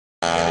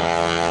They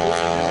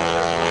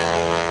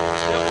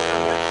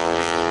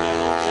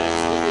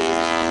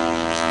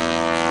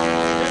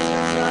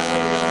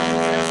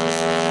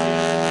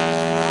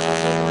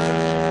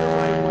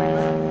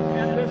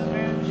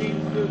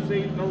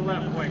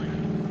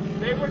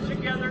were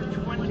together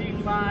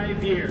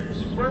 25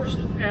 years, first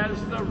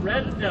as the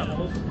Red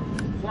Devils,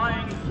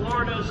 flying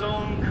Florida's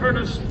own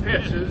Curtis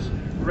Pitt's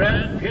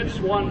Red Pitts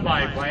 1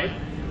 biplane.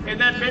 In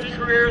that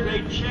mid-career,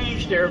 they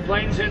changed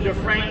airplanes into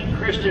Frank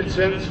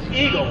Christensen's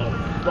Eagle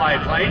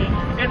biplane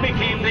and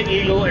became the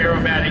Eagle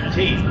aerobatic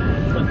team.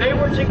 But they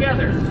were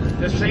together,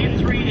 the same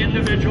three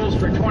individuals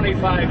for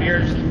 25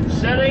 years,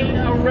 setting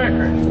a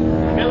record,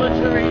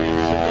 military and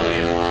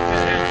civilian,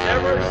 that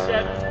had never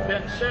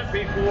been set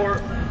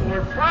before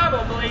or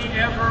probably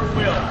ever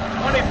will.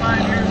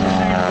 25 years the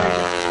same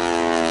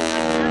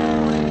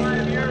thing.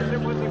 25 years,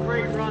 it was a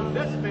great run.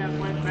 This man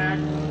went back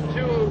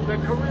to the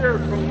career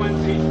from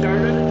whence he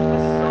started.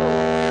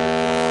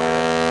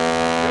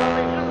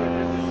 Charlie Miller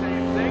did the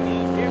same thing.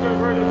 He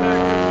reverted back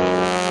to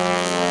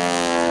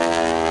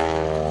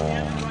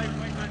and the right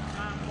wingman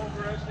Tom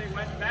Overus. They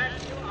went back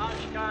to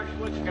Oshkosh,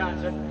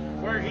 Wisconsin,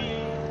 where he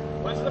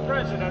was the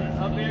president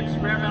of the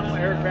Experimental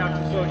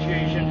Aircraft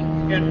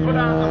Association and put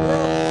on the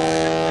World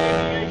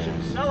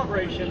Aviation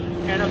Celebration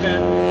and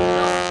event.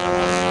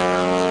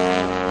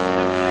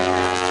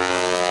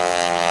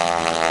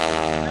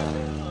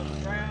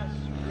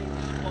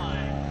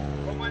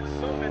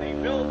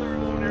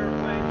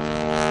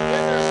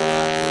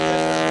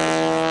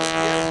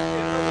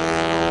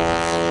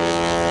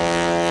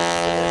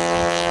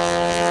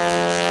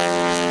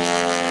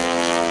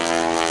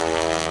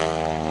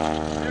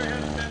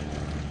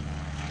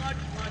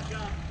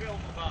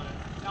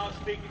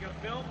 Speaking of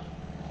film,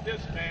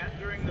 this man,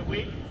 during the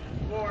week,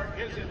 for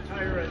his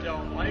entire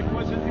adult life,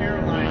 was an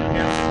airline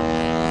captain,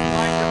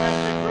 flying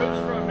domestic routes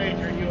for a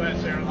major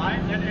U.S.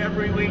 airline, and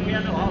every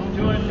weekend off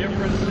to a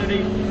different city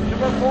to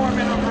perform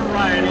in a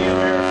variety of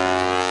airplanes.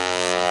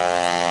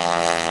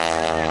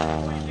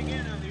 Squeezing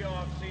in the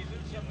off-season,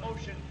 some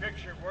motion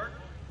picture work,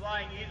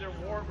 flying either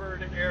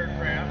warbird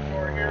aircraft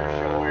or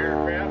airshow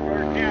aircraft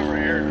or camera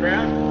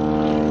aircraft,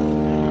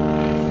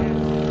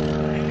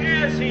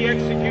 as he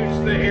executes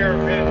the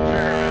hairpin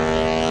turn.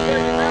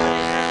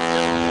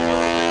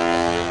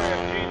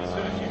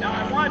 Now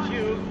I want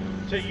you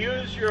to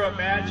use your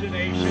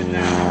imagination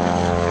now.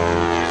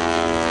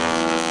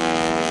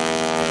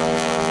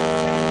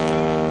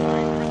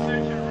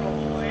 Precision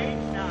roll 8,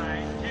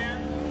 9,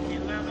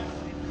 10, 11,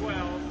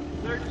 12,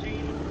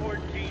 13,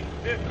 14,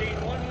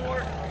 15. One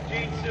more,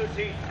 Gene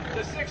Soucy.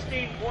 The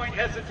 16-point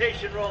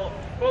hesitation roll.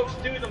 Folks,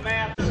 do the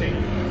math.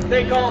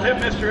 They call him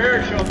Mr.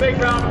 Airshow. Big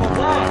round of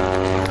applause.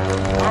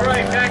 All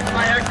right, back to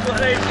my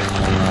explanation.